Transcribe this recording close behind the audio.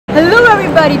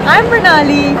everybody, I'm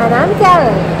Pranali and I'm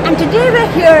Karen, and today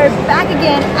we're here back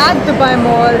again at Dubai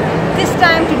Mall, this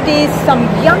time to taste some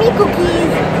yummy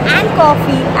cookies and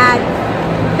coffee at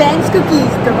Ben's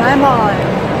Cookies, Dubai Mall.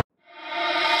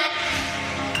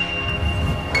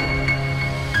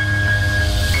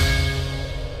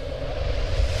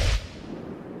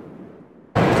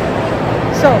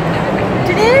 So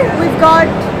today we've got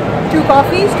 2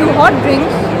 coffees, 2 hot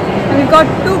drinks, and we've got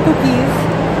 2 cookies,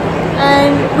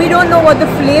 and we don't know what the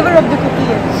flavor of the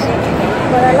cookie is.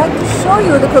 but I'd like to show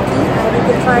you the cookie and you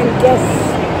can try and guess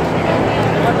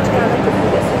what kind of cookie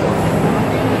this is.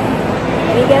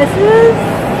 Any guesses?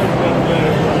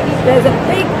 There's a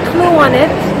big clue on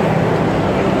it.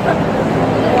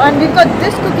 And we've got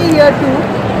this cookie here too.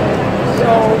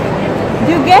 So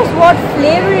do you guess what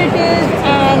flavor it is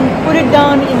and put it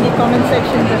down in the comment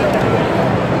section below.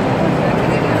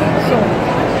 So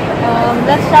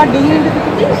let's start digging into the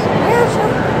cookies. Yeah,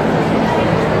 sure.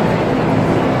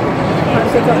 I'll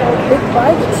take a whole big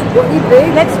bite. It's really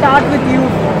big. Let's start with you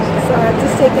first. So I've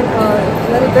just taken a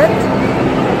little bit.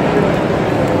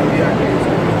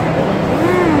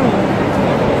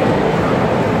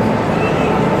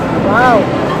 Wow.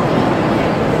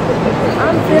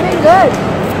 I'm feeling good.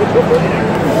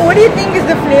 What do you think is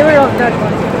the flavor of that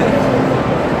one?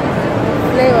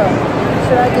 Flavor.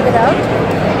 Should I give it out?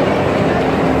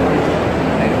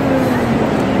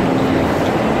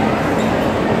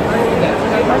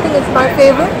 I think it's my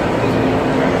favorite.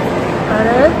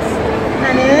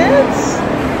 And it's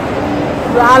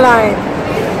praline.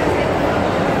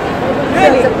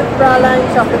 Really? It's a praline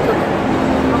chocolate cookie.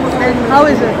 And how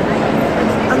is it?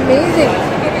 Amazing.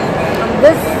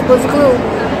 This was glue.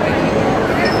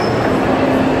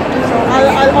 So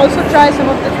I'll also try some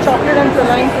of the chocolate and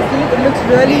praline cookie. It looks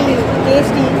really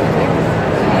tasty.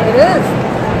 It is.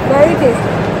 Very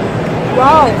tasty.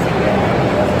 Wow.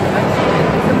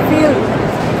 You feel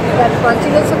that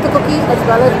crunchiness of the cookie as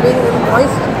well as being a little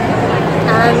moist.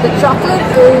 And the chocolate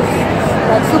is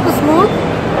like super smooth.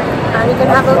 And you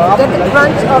can have get the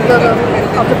crunch of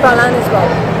the praline as well.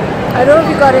 I don't know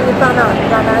if you got any praline.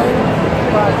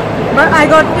 But I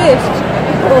got taste.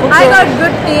 Okay. I got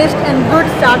good taste and good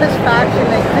satisfaction.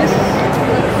 Like this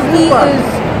cookie Super. is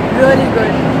really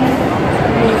good.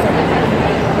 Amazing.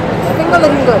 Finger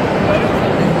looking good.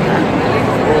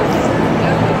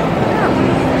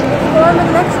 Go on to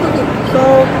the next cookie. So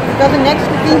we got the next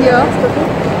cookie here.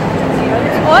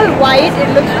 It's all white. It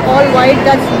looks all white.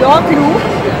 That's your clue.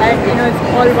 And it's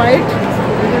all white.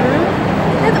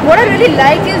 And what I really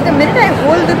like is the minute I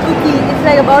hold the cookie, it's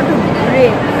like about to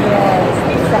break. Yes,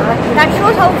 exactly. That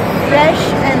shows how fresh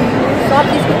and soft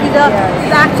these cookies are. Yes.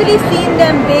 We've actually seen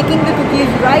them baking the cookies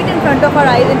right in front of our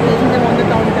eyes and placing them on the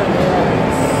counter.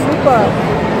 Super.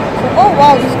 So, oh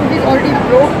wow, this cookie is already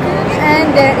broken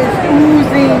and there is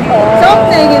oozing.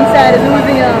 Something inside is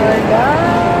oozing out.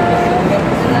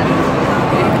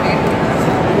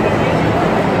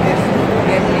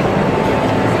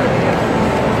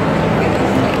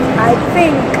 I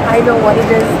think I know what it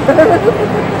is.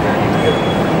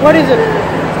 What is it?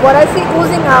 What I see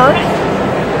oozing out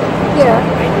here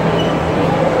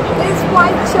is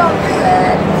white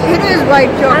chocolate. It is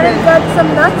white And chocolate. it's got some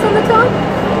nuts on the top.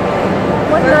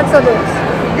 What nuts are those?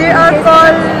 They are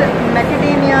called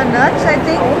macadamia nuts, I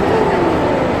think.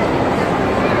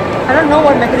 I don't know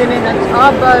what macadamia nuts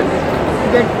are, but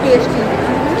they're tasty.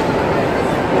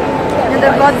 And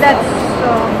they've got that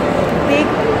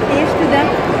baked taste to them.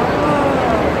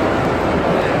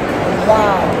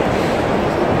 Wow.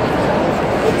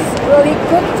 It's really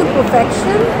cooked to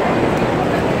perfection.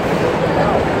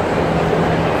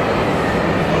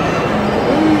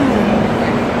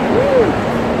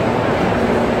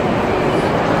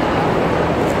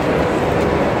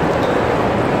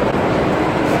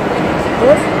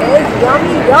 This is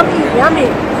yummy, yummy, yummy.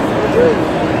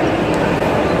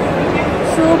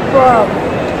 Superb.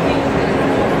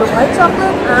 The white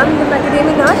chocolate and the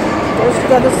macadamia nut goes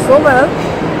together so well.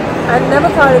 I never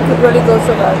thought it could really go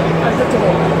so well until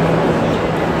today.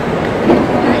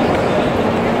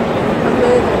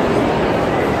 Amazing.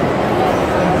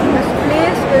 This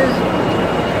place is...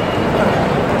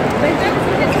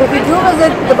 So if you do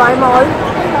visit Dubai Mall,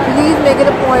 please make it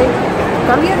a point.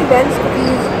 Come here to Ben's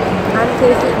Cookies and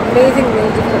taste the amazing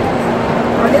range of cookies.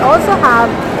 And they also have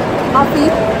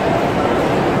coffee.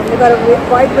 They've got a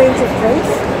wide range of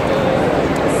drinks.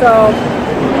 So,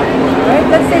 alright,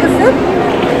 let's take a sip.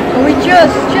 We cheers.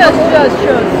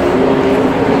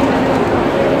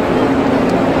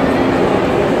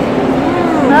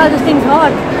 Ah, this thing's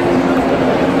hot.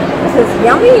 This is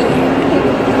yummy.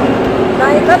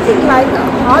 Now, nothing like a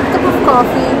hot cup of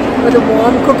coffee with a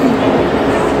warm cookie.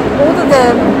 Both of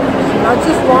them not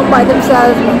just warm by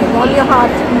themselves, but they warm your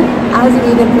heart as you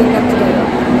eat and bring them together.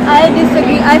 I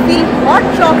disagree. I feel hot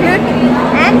chocolate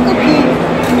and cookie,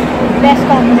 best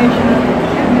combination.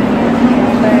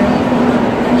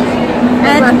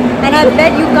 And I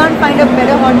bet you can't find a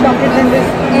better hot chocolate than this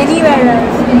anywhere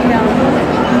else in town.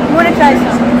 You want to try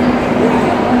some?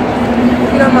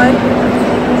 You don't mind?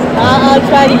 I'll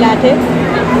try the latte.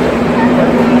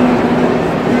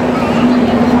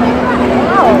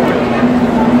 Wow.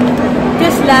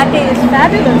 This latte is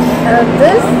fabulous.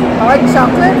 This hot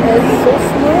chocolate is so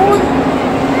smooth.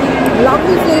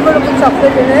 Lovely flavor of the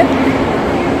chocolate in it.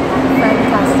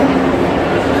 Fantastic.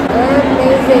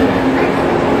 Amazing.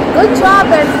 Good job,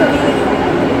 Anthony.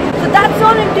 So that's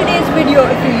all in today's video.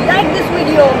 If you like this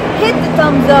video, hit the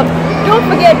thumbs up. Don't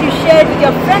forget to share it with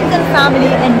your friends and family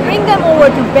and bring them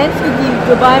over to Ben's Cookies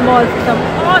Dubai Mall for some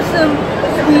awesome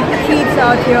sweet treats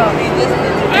out here.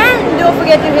 And don't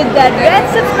forget to hit that red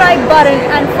subscribe button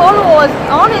and follow us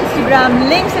on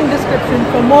Instagram, links in description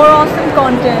for more awesome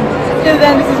content. Till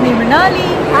then, this is me, Mrinali.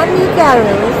 And me,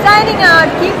 Carol. Signing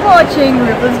out. Keep watching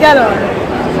Ripplezz Galore.